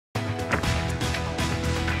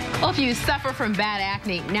Well, if you suffer from bad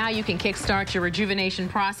acne, now you can kickstart your rejuvenation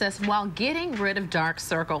process while getting rid of dark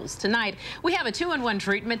circles. Tonight, we have a 2-in-1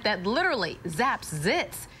 treatment that literally zaps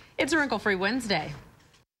zits. It's Wrinkle Free Wednesday.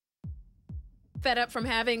 Fed up from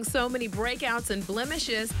having so many breakouts and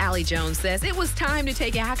blemishes, Allie Jones says it was time to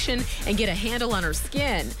take action and get a handle on her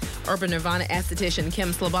skin. Urban Nirvana esthetician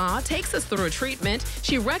Kim Slaba takes us through a treatment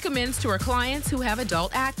she recommends to her clients who have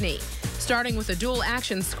adult acne. Starting with a dual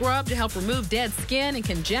action scrub to help remove dead skin and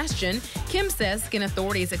congestion, Kim says Skin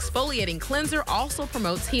Authority's exfoliating cleanser also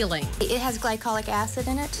promotes healing. It has glycolic acid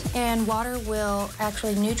in it, and water will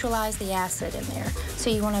actually neutralize the acid in there. So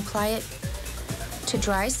you want to apply it to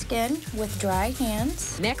dry skin with dry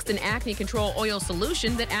hands. Next, an acne control oil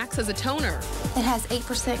solution that acts as a toner. It has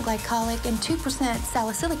 8% glycolic and 2%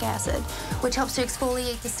 salicylic acid, which helps to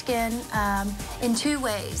exfoliate the skin in two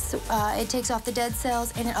ways. It takes off the dead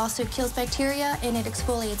cells, and it also kills bacteria, and it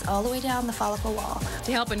exfoliates all the way down the follicle wall.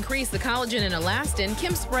 To help increase the collagen and elastin,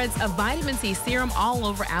 Kim spreads a vitamin C serum all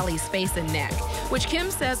over Allie's face and neck, which Kim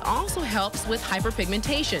says also helps with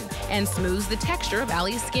hyperpigmentation and smooths the texture of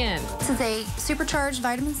Allie's skin. This is a supercharged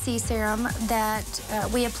vitamin C serum that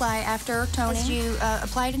we apply after toning. As you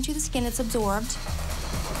apply it into the skin, it's absorbed,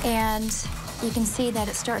 and you can see that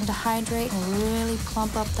it's starting to hydrate and really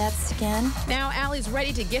plump up that skin. Now Allie's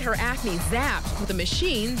ready to get her acne zapped with a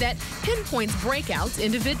machine that pinpoints breakouts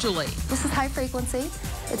individually. This is high frequency.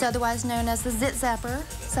 It's otherwise known as the zit zapper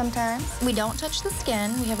sometimes. We don't touch the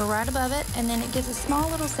skin. We have it right above it, and then it gives a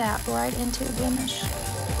small little zap right into the blemish.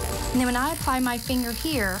 And then when I apply my finger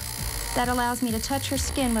here, that allows me to touch her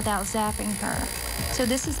skin without zapping her. So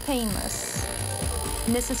this is painless.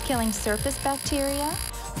 And this is killing surface bacteria.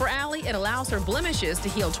 For Allie, it allows her blemishes to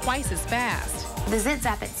heal twice as fast. The zit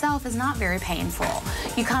zap itself is not very painful.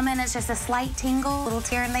 You come in, it's just a slight tingle, a little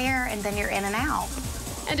tear in there, and then you're in and out.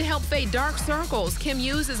 And to help fade dark circles, Kim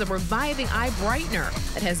uses a reviving eye brightener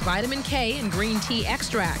that has vitamin K and green tea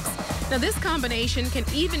extracts. Now, this combination can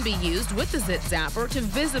even be used with the Zit Zapper to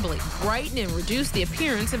visibly brighten and reduce the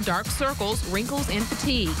appearance of dark circles, wrinkles, and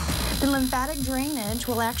fatigue. The lymphatic drainage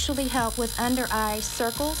will actually help with under-eye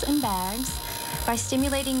circles and bags by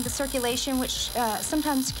stimulating the circulation, which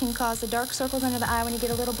sometimes can cause the dark circles under the eye when you get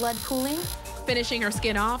a little blood pooling. Finishing her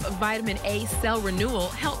skin off, vitamin A cell renewal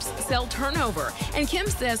helps cell turnover. And Kim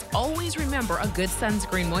says always remember a good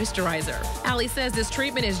sunscreen moisturizer. Allie says this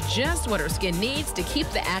treatment is just what her skin needs to keep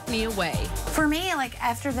the acne away. For me, like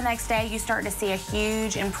after the next day, you start to see a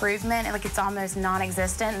huge improvement, and like it's almost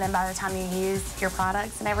non-existent. And then by the time you use your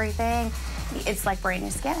products and everything, it's like brand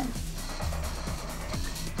new skin.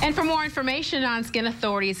 And for more information on Skin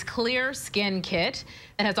Authority's Clear Skin Kit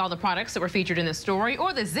that has all the products that were featured in this story,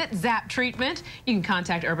 or the Zit Zap treatment, you can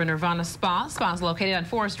contact Urban Nirvana Spa. Spa is located on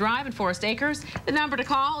Forest Drive in Forest Acres. The number to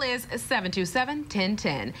call is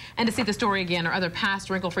 727-1010. And to see the story again or other past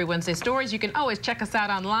Wrinkle Free Wednesday stories, you can always check us out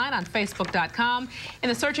online on Facebook.com. In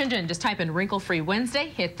the search engine, just type in Wrinkle Free Wednesday,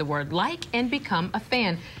 hit the word like, and become a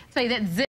fan. Say that Zit